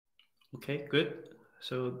Okay, good.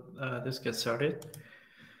 So let's get started.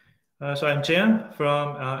 So I'm Jian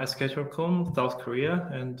from SK South Korea,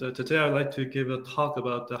 and today I'd like to give a talk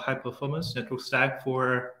about the high-performance network stack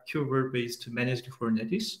for KubeVirt-based managed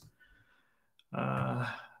Kubernetes.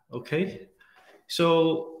 Okay,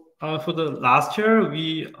 so for the last year,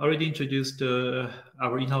 we already introduced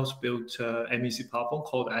our in-house built MEC platform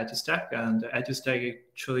called EdgeStack, and EdgeStack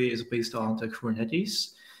actually is based on the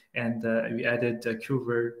Kubernetes, and we added the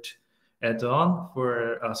KubeVirt add-on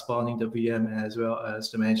for spawning the VM as well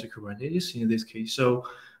as the managed Kubernetes in this case. So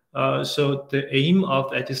the aim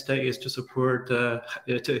of EdgeStack is to support the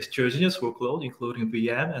heterogeneous workload, including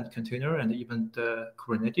VM and container and even the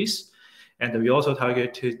Kubernetes. And we also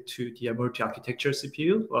targeted to the multi-architecture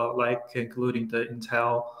CPU, like including the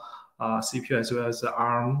Intel CPU as well as the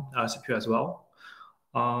ARM CPU as well.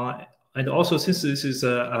 And also, since this is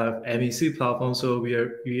a MEC platform, so we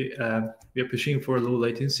are pushing for low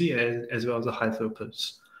latency as well as a high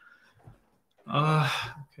throughput.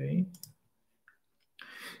 Okay.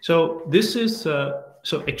 So this is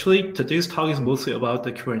so actually today's talk is mostly about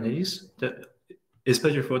the Kubernetes,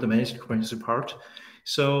 especially for the managed Kubernetes part.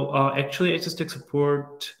 So actually, EdgeStack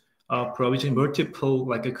support provisioning multiple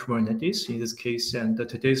like a Kubernetes in this case, and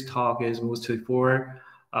today's talk is mostly for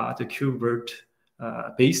the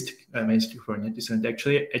KubeVirt-based managed Kubernetes, and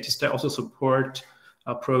actually EdgeStack also support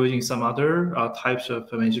provisioning some other types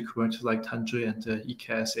of managed Kubernetes like Tundra and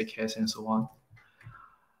EKS, AKS, and so on.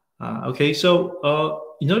 Okay,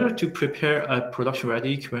 so in order to prepare a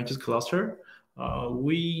production-ready Kubernetes cluster,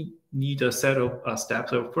 we need a set of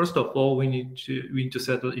steps. So first of all, we need to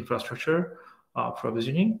set the infrastructure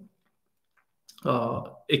provisioning.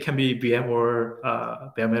 It can be VM or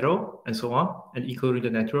bare metal and so on, and including the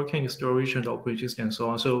networking, storage, and operations and so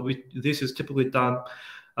on. So this is typically done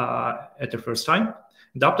at the first time.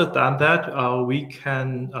 And after that, we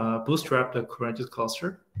can bootstrap the Kubernetes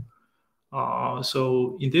cluster.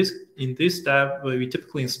 So in this step, we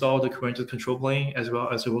typically install the Kubernetes control plane as well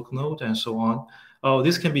as the workload and so on.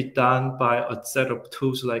 This can be done by a set of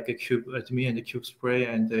tools like a kubeadmin and the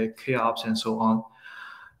kubespray and the kops and so on.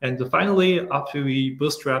 And finally, after we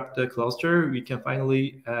bootstrap the cluster, we can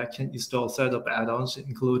finally install a set of add-ons,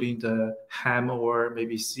 including the HAM or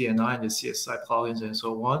maybe CNI and the CSI plugins and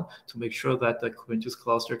so on, to make sure that the Kubernetes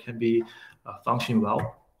cluster can be functioning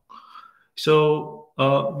well. So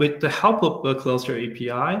with the help of the cluster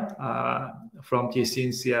API from the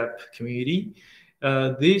CNCF community,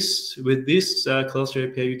 with this cluster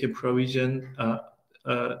API, you can provision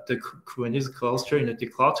the Kubernetes cluster in a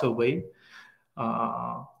decluttered way,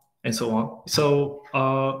 and so on. So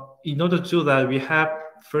in order to do that, we have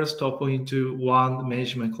first of all into one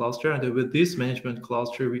management cluster, and with this management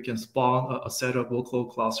cluster, we can spawn a set of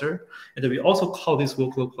workload cluster, and then we also call this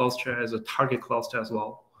workload cluster as a target cluster as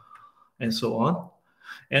well, and so on.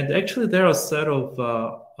 And actually, there are a set of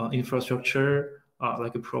infrastructure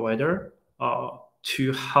like a provider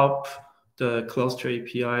to help the cluster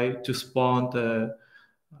API to spawn the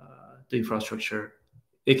infrastructure.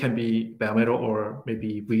 It can be bare metal or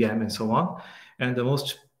maybe VM and so on. And the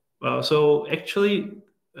most so actually,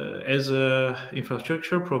 as a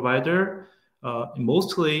infrastructure provider,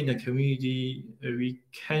 mostly in the community, we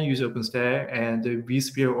can use OpenStack and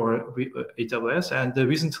vSphere or AWS. And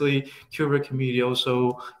recently, KubeVirt community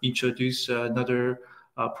also introduced another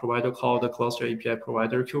provider called the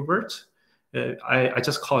cluster-api-provider-kubevirt. I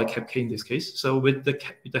just call it capk in this case. So with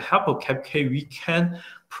the help of capk, we can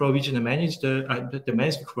provision and manage the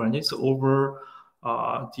managed Kubernetes over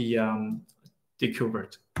the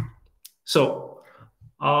KubeVirt. So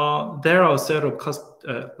there are a set of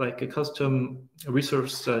custom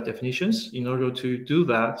resource definitions in order to do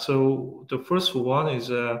that. So the first one is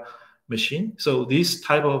a machine. So this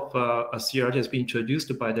type of a CRD has been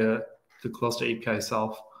introduced by the cluster API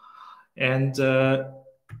itself. And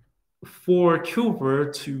for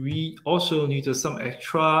KubeVirt, we also need some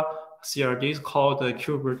extra CRDs called the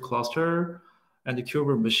KubeVirt cluster and the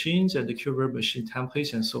KubeVirt machines and the KubeVirt machine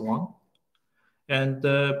templates and so on. And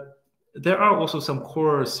there are also some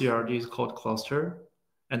core CRDs called cluster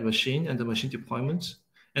and machine and the machine deployments.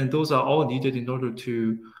 And those are all needed in order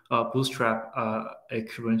to bootstrap a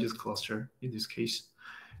Kubernetes cluster in this case.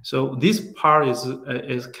 So this part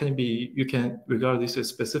you can regard this as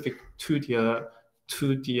specific to the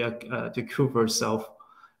KubeVirt itself.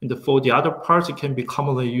 And for the other parts, it can be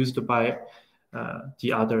commonly used by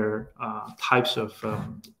the other types of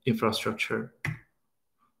infrastructure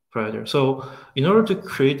provider. So in order to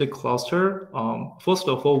create a cluster, first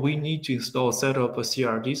of all, we need to install a set of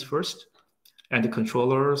CRDs first, and the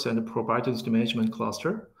controllers and the providers to management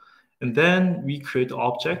cluster. And then we create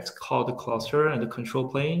objects called the cluster and the control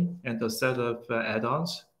plane and a set of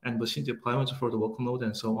add-ons and machine deployments for the workload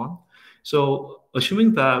and so on. So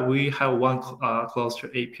assuming that we have one cluster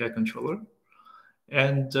API controller,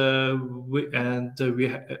 and so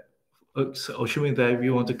assuming that we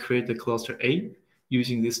want to create the cluster A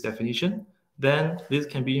using this definition, then this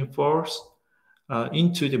can be enforced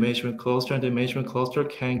into the management cluster, and the management cluster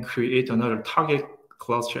can create another target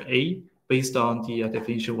cluster A based on the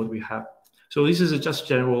definition what we have. So this is just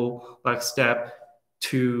general step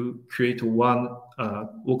to create one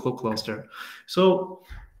workload cluster. So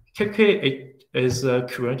capk is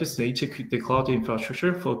Kubernetes native the cloud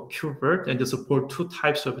infrastructure for KubeVirt, and they support two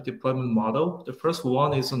types of deployment model. The first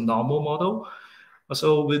one is a normal model.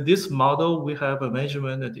 So with this model, we have a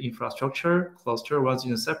management and infrastructure cluster runs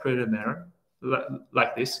in a separated manner,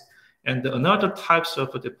 like this. And another types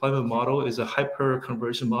of a deployment model is a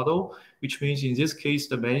hyper-conversion model, which means in this case,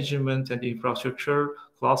 the management and the infrastructure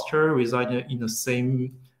cluster reside in the same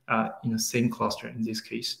cluster in this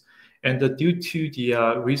case. And due to the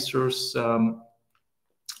resource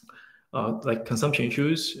consumption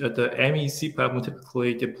issues, the MEC platform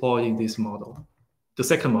typically deployed in this model, the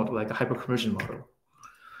second model, like a hyper-conversion model.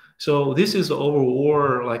 So this is the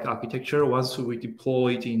overall architecture once we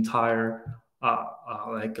deploy the entire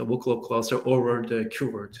a workload cluster over the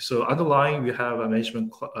KubeVirt. So underlying, we have a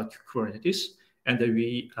management Kubernetes, and then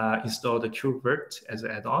we install the KubeVirt as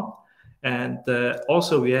an add-on. And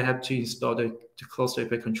also, we have to install the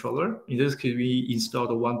cluster-API controller. In this case, we install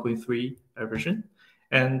the 1.3 version.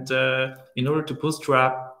 And in order to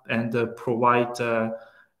bootstrap and provide the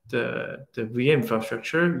VM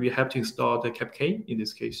infrastructure, we have to install the capk in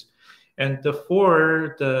this case. And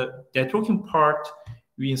for the networking part,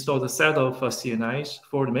 we install a set of CNIs.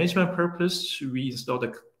 For the management purpose, we install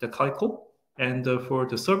the Calico. And for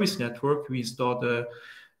the service network, we install the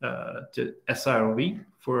SR-IOV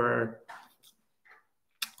for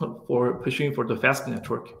pushing for the fast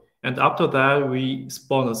network. And after that, we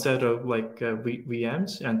spawn a set of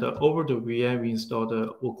VMs. And over the VM, we install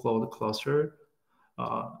the workload cluster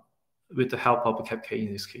with the help of capk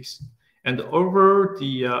in this case. And over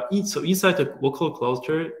the so inside the workload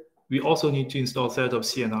cluster, we also need to install a set of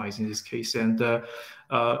CNIs in this case. And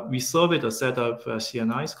we surveyed a set of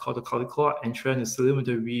CNIs called the Calico entry and Selenium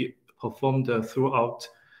that we performed throughout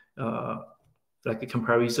a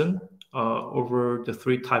comparison over the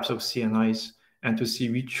three types of CNIs and to see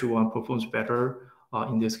which one performs better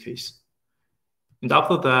in this case. And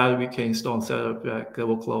after that, we can install a set of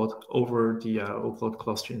workload over the workload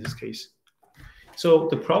cluster in this case. So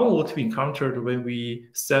the problem what we encountered when we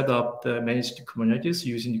set up the managed Kubernetes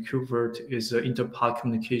using KubeVirt is inter-pod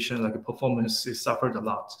communication, performance is suffered a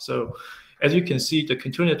lot. So as you can see, the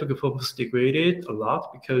container network performance degraded a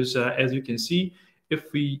lot because as you can see,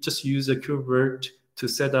 if we just use a KubeVirt to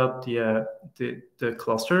set up the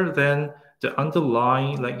cluster, then the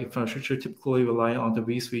underlying infrastructure typically rely on the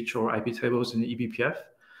vSwitch or IP tables in the eBPF.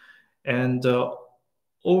 And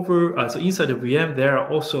so inside the VM, there are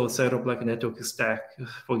also set up a network stack,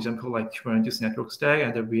 for example, Kubernetes network stack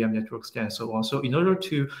and the VM network stack and so on. So in order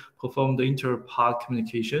to perform the inter-pod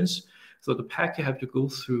communications, so the packet have to go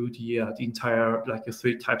through the entire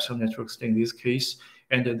three types of network stack in this case,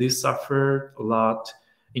 and this suffered a lot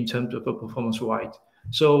in terms of performance-wise.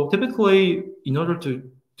 So typically, in order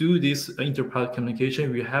to do this inter-pod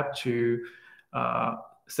communication, we have to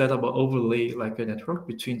set up an overlay a network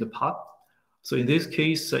between the pod. So in this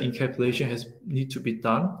case, encapsulation need to be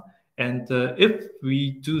done. And if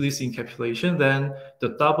we do this encapsulation, then the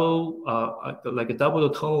double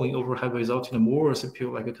the tunneling overhead results in more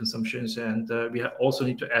CPU consumptions. And we also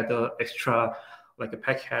need to add extra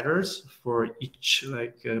pack headers for each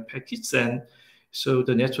packets. And so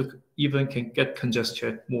the network even can get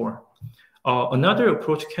congested more. Another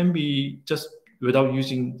approach can be just without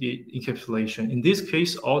using the encapsulation. In this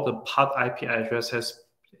case, all the pod IP addresses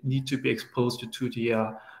need to be exposed to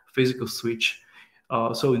the physical switch.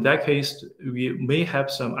 So in that case, we may have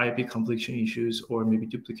some IP confliction issues or maybe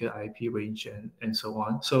duplicate IP range and so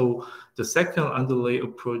on. So the second underlay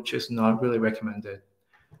approach is not really recommended.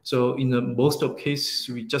 So in most of cases,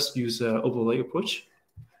 we just use an overlay approach,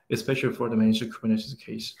 especially for the managed Kubernetes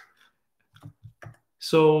case.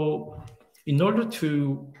 So in order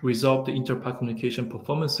to resolve the inter-pod communication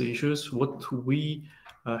performance issues, what we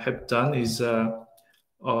have done is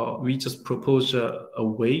we just propose a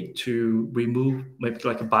way to remove, maybe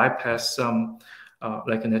bypass some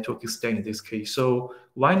a network stack in this case. So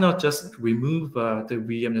why not just remove the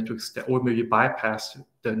VM network stack, or maybe bypass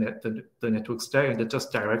the network stack and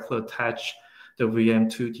just directly attach the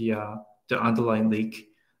VM to the underlying lake?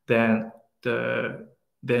 Then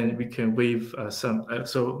then we can waive some.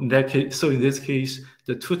 So in this case,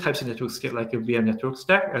 the two types of network stack, like a VM network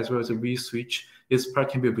stack as well as a vSwitch, this part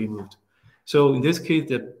can be removed. So in this case,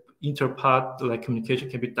 the interpart like communication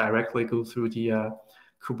can be directly go through the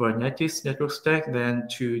Kubernetes network stack, then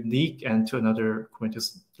to NIC and to another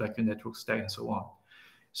Kubernetes like a network stack and so on.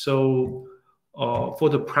 So for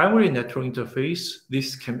the primary network interface,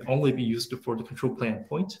 this can only be used for the control plane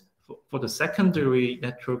endpoint. For the secondary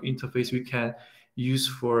network interface, we can use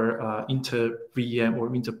for inter-VM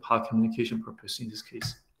or inter-pod communication purpose in this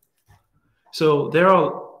case. So there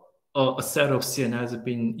are a set of CNIs have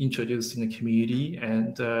been introduced in the community,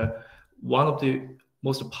 and one of the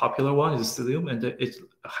most popular one is Cilium, and it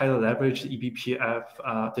highly leveraged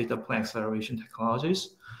eBPF data plane acceleration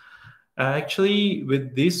technologies. Actually,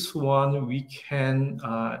 with this one, we can,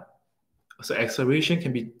 so acceleration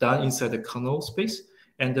can be done inside the kernel space,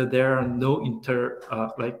 and there are no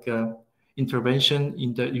intervention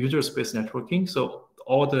in the user space networking. So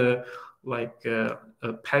all the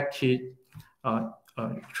packet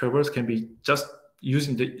traverse can be just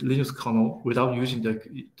using the Linux kernel without using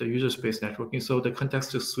the user space networking. So the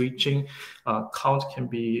context switching count can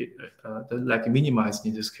be minimized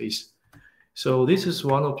in this case. So this is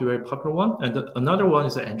one of the very popular one, and another one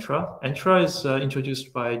is the Entra. Entra is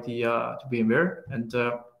introduced by the VMware, and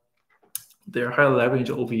they're highly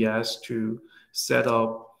leveraging OVS to set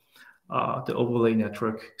up the overlay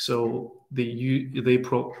network. So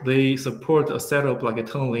they support a setup like a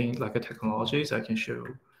tunneling like a technologies. I can show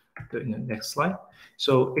in the next slide.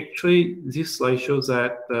 So actually, this slide shows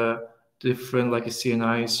that the different like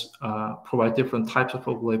CNIs provide different types of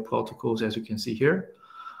overlay protocols, as you can see here.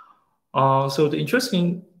 So the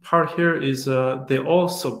interesting part here is they all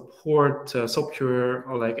support software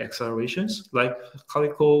like accelerations. Like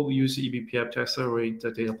Calico use eBPF to accelerate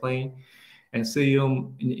the data plane, and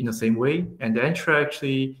Cilium in the same way. And the Entra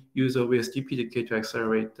actually use OVS-DPDK to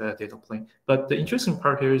accelerate the data plane. But the interesting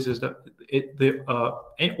part here is that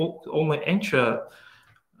only Entra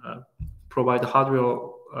provide the hardware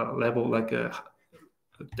level like the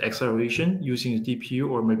acceleration using the DPU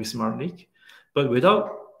or maybe SmartNIC. But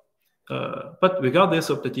regardless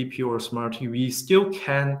of the DPU or SmartNIC, we still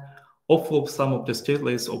can offload some of the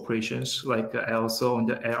stateless operations like LSO and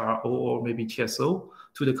the ARO or maybe TSO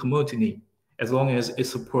to the community NIC, as long as it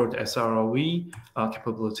supports SR-IOV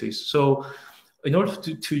capabilities. So in order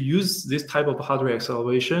to use this type of hardware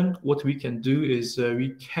acceleration, what we can do is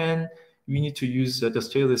we need to use the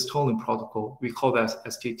stateless tunneling protocol. We call that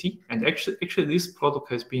STT. And actually this protocol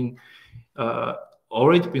has been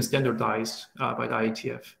already been standardized by the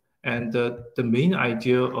IETF. And the main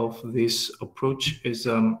idea of this approach is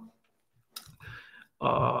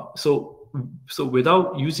so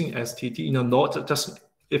without using STT, not just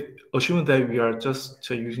assuming that we are just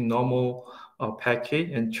using normal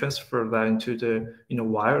packet and transfer that into the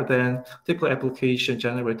wire, then typical application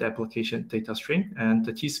generate the application data stream and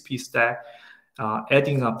the TCP stack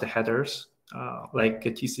adding up the headers like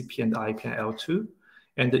TCP and IP and L2.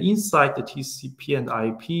 And inside the TCP and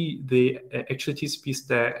IP, the actual TCP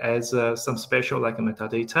stack adds some special like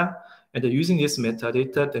metadata. And using this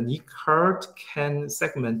metadata, the NIC card can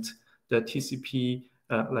segment the TCP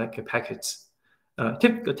packets.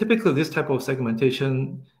 Typically, this type of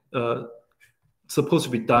segmentation supposed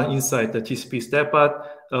to be done inside the TCP stack,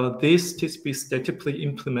 but this TCP stack typically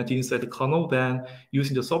implemented inside the kernel, then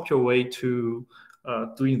using the software way to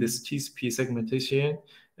doing this TCP segmentation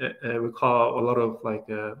require a lot of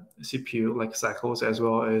CPU cycles, as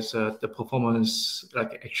well as the performance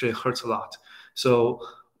actually hurts a lot. So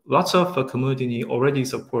lots of community already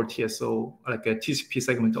support TSO, like a TCP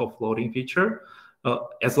segment offloading feature,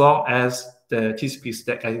 as long as the TCP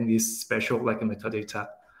stack adding this special metadata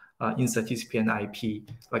inside TCP and IP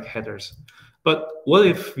headers. But what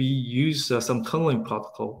if we use some tunneling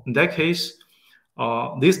protocol? In that case,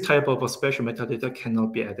 this type of a special metadata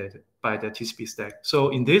cannot be added by the TCP stack. So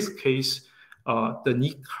in this case, the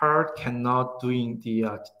NIC card cannot doing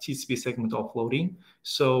the TCP segment offloading.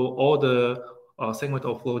 So all the segment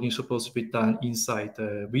offloading is supposed to be done inside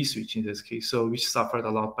the vSwitch in this case. So which suffered a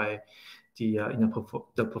lot by the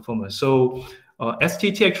the performance. So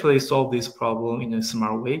STT actually solved this problem in a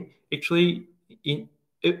smart way. Actually,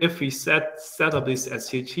 if we set up this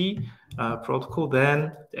STT protocol,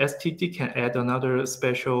 then the STT can add another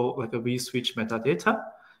special a vSwitch metadata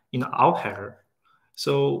in our header.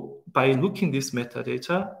 So by looking this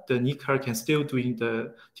metadata, the NIC card can still doing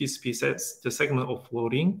the TCP sets, the segment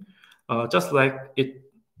offloading, just like it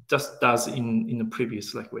just does in the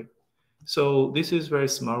previous way. So this is very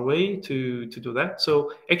smart way to do that.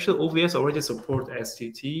 So actually OVS already support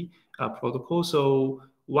STT protocol. So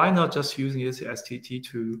why not just using this STT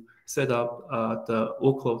to set up the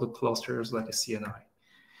workload clusters like a CNI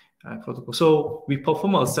protocol? So we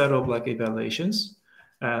perform a set of like evaluations.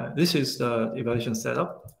 This is the evaluation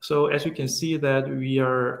setup. So as you can see that we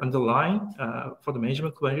are underlying for the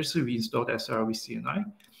management Kubernetes, we installed SR-IOV CNI,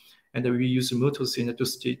 and then we use multi-CNI to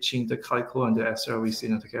stitching the Calico and the SR-IOV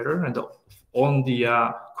CNI together. And on the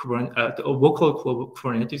workload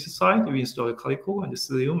Kubernetes side, we install the Calico and the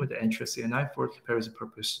Cilium and the Entra CNI for comparison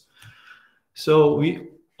purpose. So we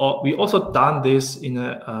also done this in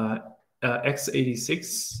a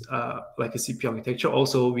x86 like a CPU architecture.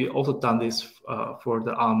 Also, we also done this for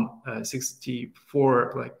the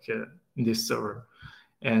ARM64 like in this server.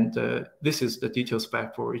 And this is the detail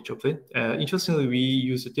spec for each of it. Interestingly, we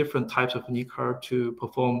use different types of NICAR to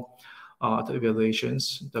perform the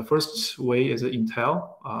evaluations. The first way is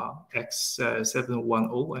Intel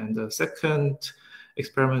X710, and the second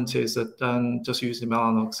experiment is done just using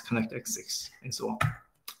Mellanox Connect X6 and so on.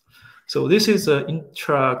 So this is an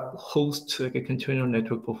intra-host like a container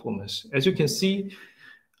network performance. As you can see,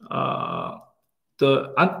 if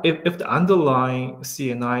the underlying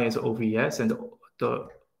CNI is OVS and the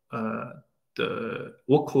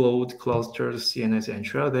workload cluster CNS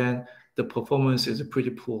Entra, then the performance is pretty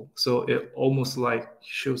poor. So it almost like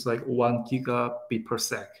shows like 1 gigabit per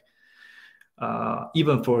sec,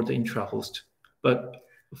 even for the intra-host. But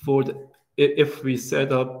for if we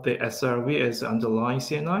set up the SR-IOV as underlying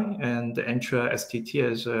CNI and the Entra STT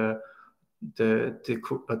as the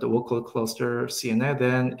workload cluster CNI,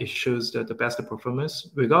 then it shows the best performance.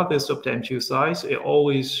 Regardless of the MTU size, it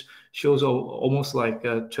always shows almost like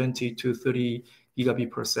 20 to 30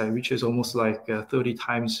 gigabit per sec, which is almost like 30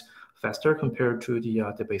 times faster compared to the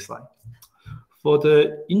baseline. For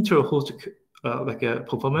the inter-host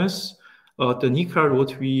performance, the NICAR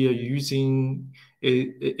what we are using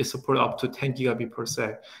is support up to 10 gigabit per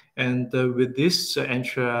sec. And with this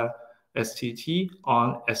Entra STT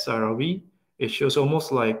on SR-IOV, it shows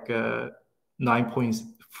almost like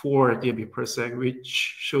 9.4 gigabit per sec, which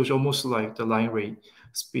shows almost like the line rate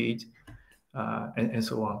speed and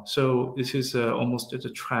so on. So this is almost the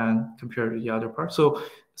trend compared to the other part. So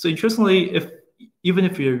interestingly, even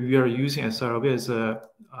if we are using SR-IOV as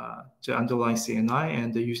the underlying CNI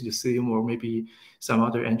and using the Cilium or maybe some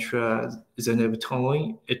other Entra Zenith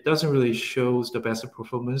tunneling, it doesn't really show the best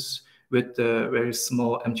performance with the very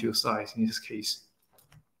small MTU size in this case.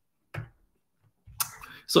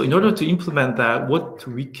 So in order to implement that, what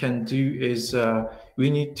we can do is we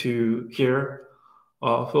need to here.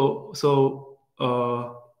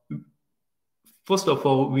 First of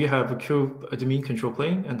all, we have a admin control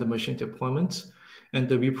plane and the machine deployment, and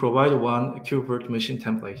we provide one KubeVirt machine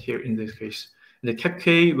template here in this case. The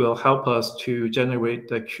capk will help us to generate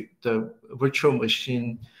the virtual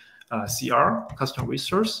machine CR, custom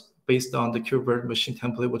resource, based on the KubeVirt machine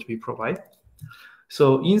template what we provide.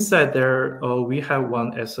 So inside there, we have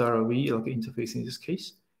one SR-IOV like interface in this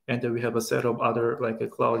case, and then we have a set of other like a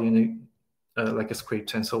cloud unit, like a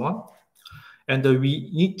script and so on. And we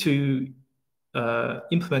need to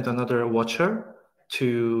implement another watcher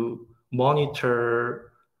to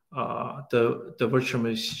monitor the virtual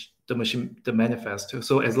machine, the manifest.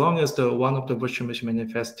 So as long as one of the virtual machine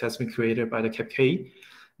manifest has been created by the capk,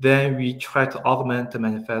 then we try to augment the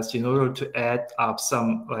manifest in order to add up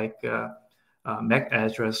some like MAC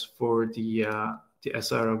address for the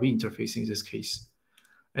SR-IOV interface in this case.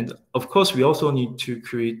 And of course, we also need to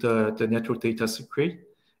create the network data secret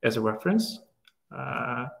as a reference.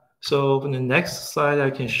 So on the next slide,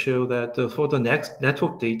 I can show that for the next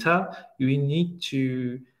network data, we need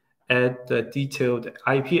to add the detailed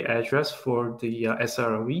IP address for the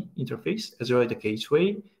SR-IOV interface, as well as the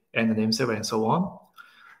gateway and the name server and so on.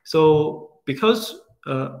 So because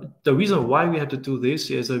the reason why we have to do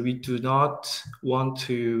this is that we do not want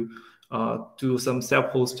to do some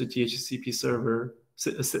self-hosted DHCP server,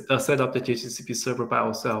 set up the DHCP server by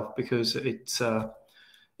ourselves, because it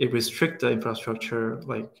restricts the infrastructure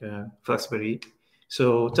like flexibility.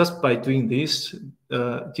 So just by doing this,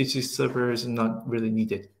 DHCP server is not really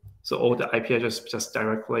needed. So all the IP address just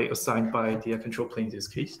directly assigned by the control plane in this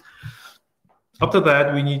case. After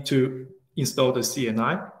that, we need to install the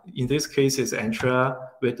CNI. In this case, it's Entra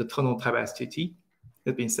with the tunnel type STT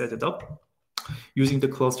that's been set it up using the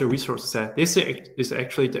cluster resource set. This is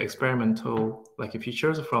actually the experimental like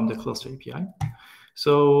features from the cluster API.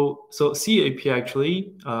 So CAPI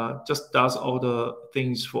actually just does all the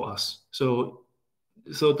things for us. So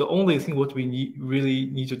the only thing what we really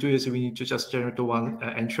need to do is we need to just generate the one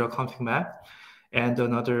Entra config map and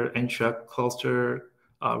another Entra cluster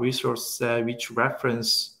resource set which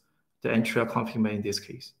reference the Entra config map in this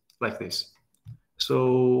case, like this.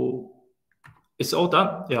 So it's all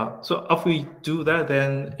done. Yeah. So after we do that,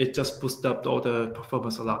 then it just boosts up all the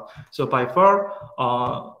performance a lot. So by far,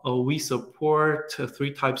 we support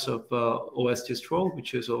three types of OS distro,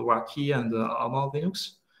 which is Rocky and Arma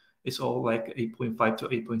Linux. It's all like 8.5 to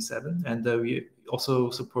 8.7, and we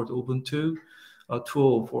also support Ubuntu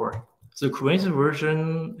 2.04. So the Kubernetes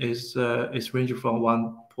version is ranging from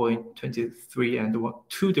 1.23 and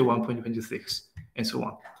 2 to 1.26, and so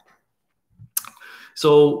on.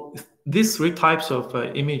 So these three types of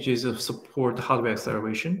images support hardware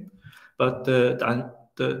acceleration, but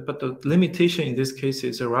the limitation in this case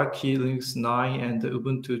is Rocky Linux 9 and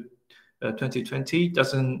Ubuntu 2020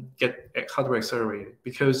 doesn't get hardware accelerated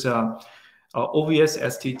because OVS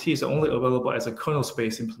STT is only available as a kernel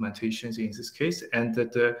space implementation in this case, and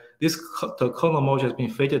the kernel module has been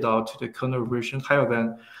faded out to the kernel version higher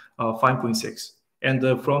than 5.6, and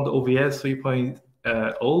from the OVS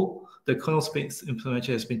 3.0. The kernel space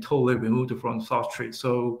implementation has been totally removed from the source tree.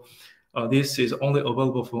 So this is only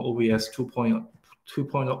available from OVS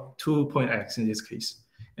 2.x in this case.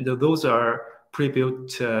 And those are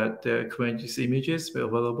pre-built the Kubernetes images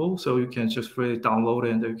available, so you can just freely download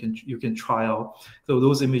it and you can try out. So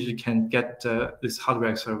those images can get these hardware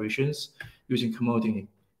accelerations using commodity.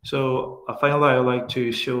 So finally, I would like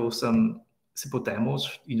to show some simple demos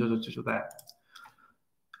in order to do that.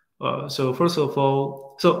 So first of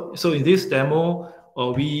all, so in this demo,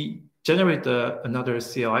 we generate another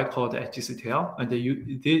CLI called HTTL, and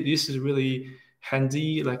this is really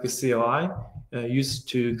handy, like a CLI used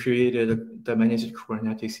to create the managed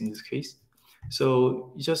Kubernetes in this case.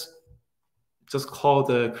 So you just call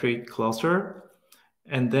the create cluster,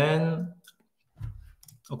 and then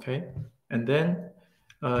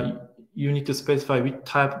you need to specify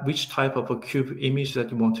which type of a kube image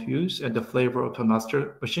that you want to use, and the flavor of the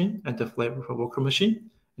master machine, and the flavor of a worker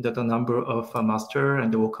machine, and the number of a master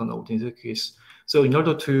and the worker node in this case. So in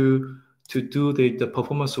order to do the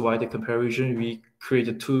performance-wide comparison, we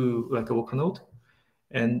created two like a worker node,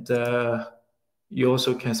 and you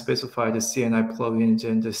also can specify the CNI plugins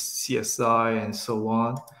and the CSI and so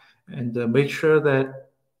on, and make sure that.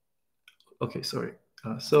 Okay, sorry.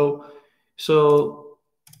 So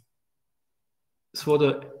for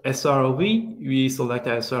the SR-IOV, we select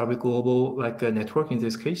the SR-IOV global like a network in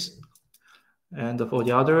this case. And for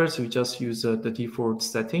the others, we just use the default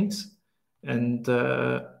settings. And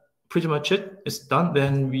pretty much it's done.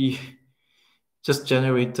 Then we just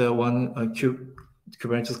generate one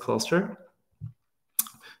Kubernetes cluster.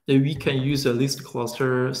 Then we can use a list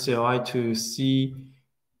cluster CLI to see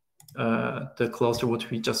the cluster what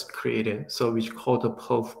we just created. So we call the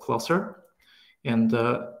POV cluster. And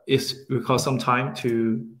it requires some time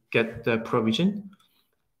to get the provision.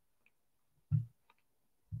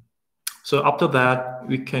 So after that,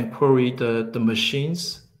 we can query the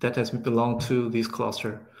machines that has belong to this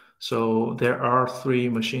cluster. So there are three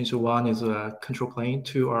machines. One is a control plane,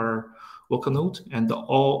 two are worker node, and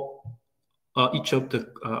each of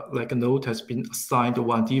the like a node has been assigned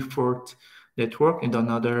one default network and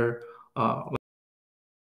another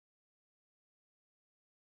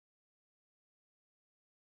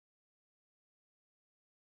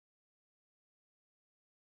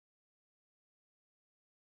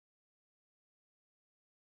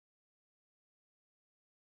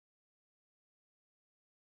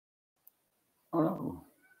Oh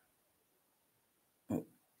no. It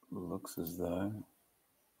looks as though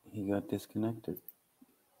he got disconnected.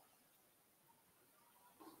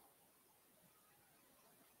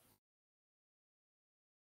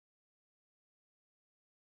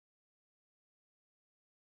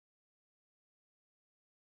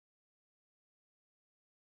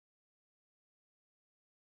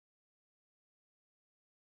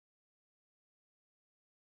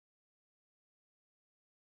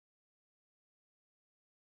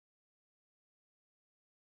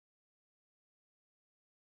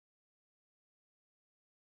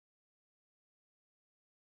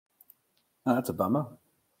 Oh, that's a bummer.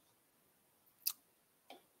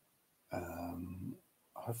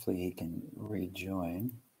 Hopefully he can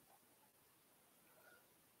rejoin.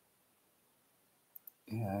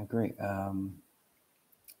 Yeah, I agree.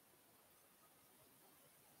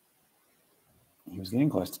 He was getting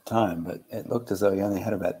close to time, but it looked as though he only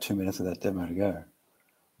had about 2 minutes of that demo to go.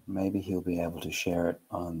 Maybe he'll be able to share it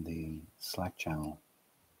on the Slack channel.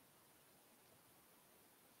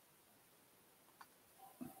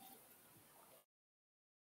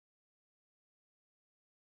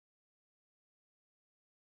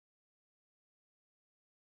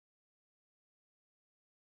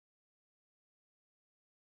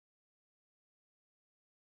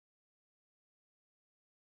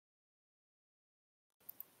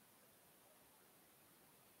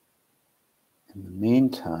 In the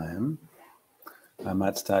meantime, I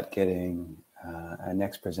might start getting our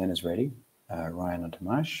next presenters ready, Ryan and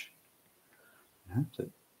Tomasz. I hope that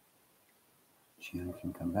Jian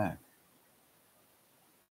can come back.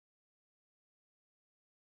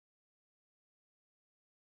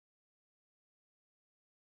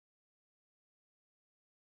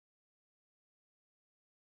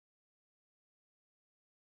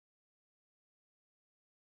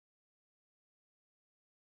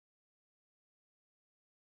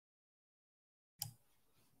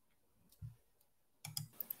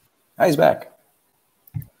 Oh, he's back.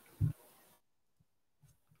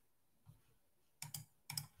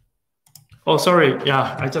 Oh, sorry.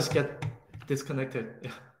 Yeah, I just get disconnected.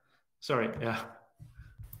 Yeah. Sorry. Yeah.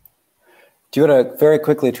 Do you want to very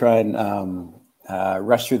quickly try and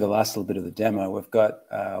rush through the last little bit of the demo? We've got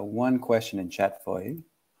one question in chat for you,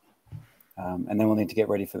 and then we'll need to get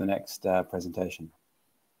ready for the next presentation.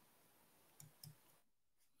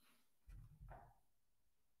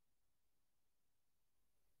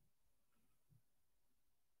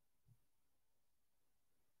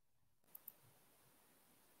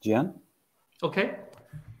 Jian? Okay.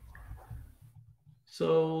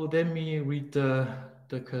 So let me read the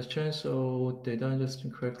question. So did I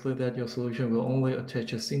understand correctly that your solution will only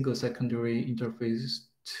attach a single secondary interface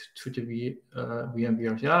to the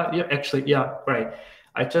VMware? Yeah, actually, yeah, right.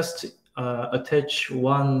 I just attach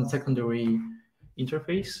one secondary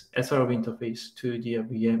interface, SR-IOV interface to the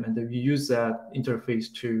VM, and then we use that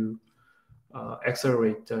interface to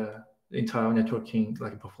accelerate the entire networking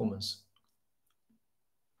performance.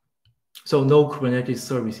 So no Kubernetes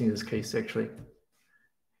service in this case, actually.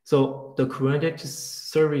 So the Kubernetes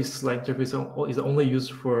service interface is only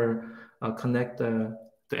used for connect the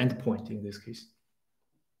endpoint in this case.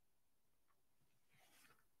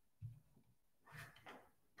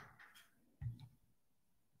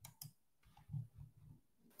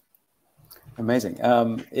 Amazing.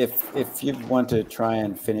 If you want to try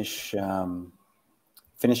and finish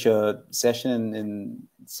your session in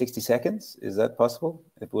 60 seconds, is that possible?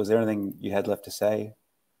 Was there anything you had left to say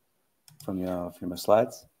from your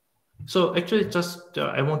slides? So actually, just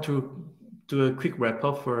I want to do a quick wrap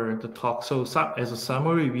up for the talk. So as a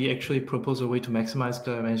summary, we actually propose a way to maximize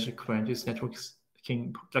the managed Kubernetes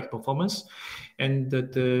networking performance, and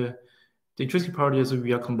the interesting part is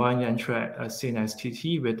we are combining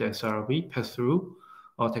CNSTT with SR-IOV pass-through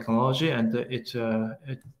technology, and it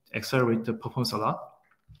accelerates the performance a lot.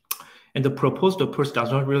 And the proposed approach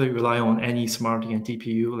does not really rely on any smarting and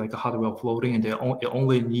TPU like hardware offloading, and it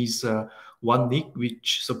only needs one NIC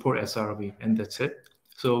which support SR-IOV, and that's it.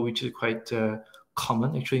 So which is quite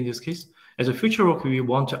common actually in this case. As a future work, we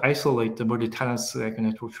want to isolate the multi-tenant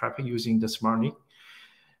network traffic using the smart NIC,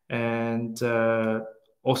 and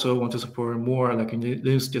also want to support more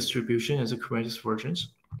Linux distribution as a Kubernetes versions.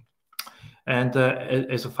 And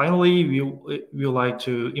finally, we would like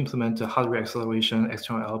to implement a hardware acceleration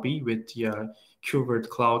external LB with the KubeVirt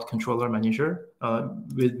Cloud Controller Manager.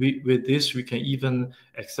 With this, we can even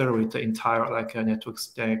accelerate the entire network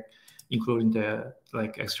stack, including the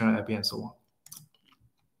external LB and so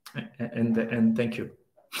on. And thank you.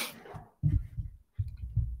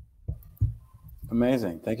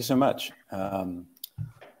 Amazing. Thank you so much.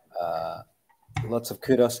 Lots of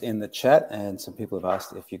kudos in the chat, and some people have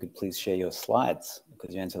asked if you could please share your slides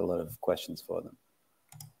because you answered a lot of questions for them.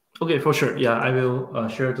 Okay, for sure. Yeah, I will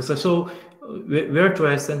share the slide. So where do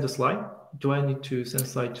I send the slide? Do I need to send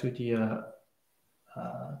slide to the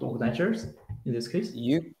organizers in this case?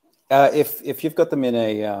 If you've got them in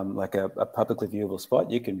a publicly viewable spot,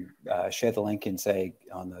 you can share the link in, say,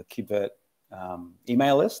 on the KubeVirt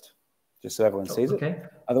email list, just so everyone sees it.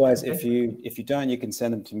 Otherwise, if you don't, you can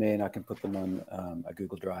send them to me, and I can put them on a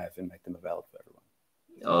Google Drive and make them available for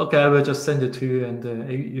everyone. Okay, I will just send it to you, and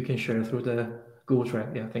you can share through the Google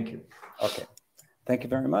Drive. Yeah, thank you. Okay, thank you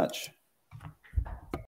very much.